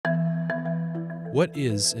What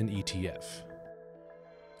is an ETF?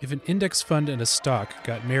 If an index fund and a stock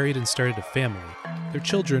got married and started a family, their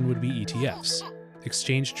children would be ETFs,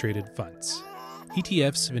 exchange-traded funds.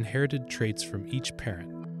 ETFs have inherited traits from each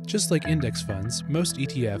parent. Just like index funds, most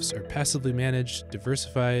ETFs are passively managed,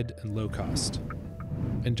 diversified, and low cost.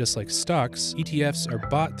 And just like stocks, ETFs are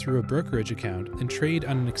bought through a brokerage account and trade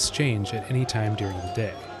on an exchange at any time during the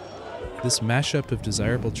day. This mashup of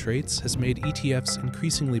desirable traits has made ETFs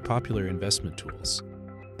increasingly popular investment tools.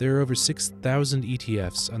 There are over 6,000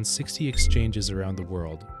 ETFs on 60 exchanges around the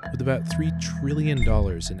world, with about $3 trillion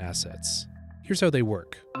in assets. Here's how they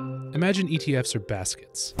work. Imagine ETFs are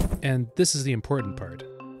baskets, and this is the important part.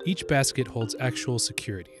 Each basket holds actual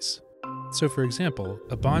securities. So for example,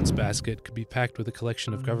 a bonds basket could be packed with a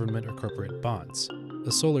collection of government or corporate bonds.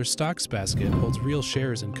 A solar stocks basket holds real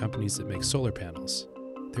shares in companies that make solar panels.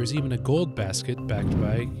 There's even a gold basket backed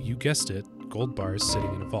by, you guessed it, gold bars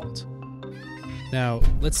sitting in a vault. Now,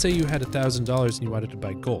 let's say you had $1,000 and you wanted to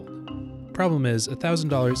buy gold. Problem is,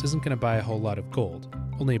 $1,000 isn't going to buy a whole lot of gold,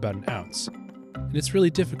 only about an ounce. And it's really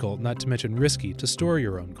difficult, not to mention risky, to store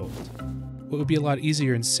your own gold. What would be a lot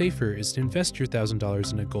easier and safer is to invest your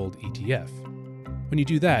 $1,000 in a gold ETF. When you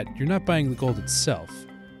do that, you're not buying the gold itself.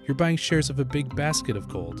 You're buying shares of a big basket of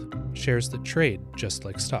gold, shares that trade just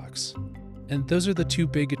like stocks. And those are the two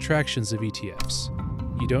big attractions of ETFs.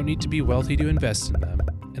 You don't need to be wealthy to invest in them,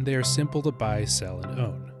 and they are simple to buy, sell, and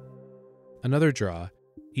own. Another draw,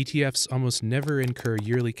 ETFs almost never incur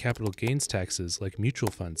yearly capital gains taxes like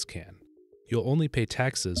mutual funds can. You'll only pay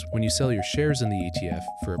taxes when you sell your shares in the ETF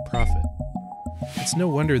for a profit. It's no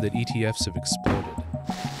wonder that ETFs have exploded.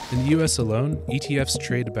 In the US alone, ETFs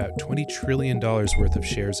trade about $20 trillion worth of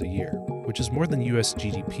shares a year, which is more than US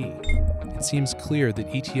GDP. It seems clear that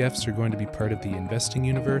ETFs are going to be part of the investing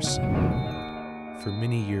universe for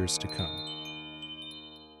many years to come.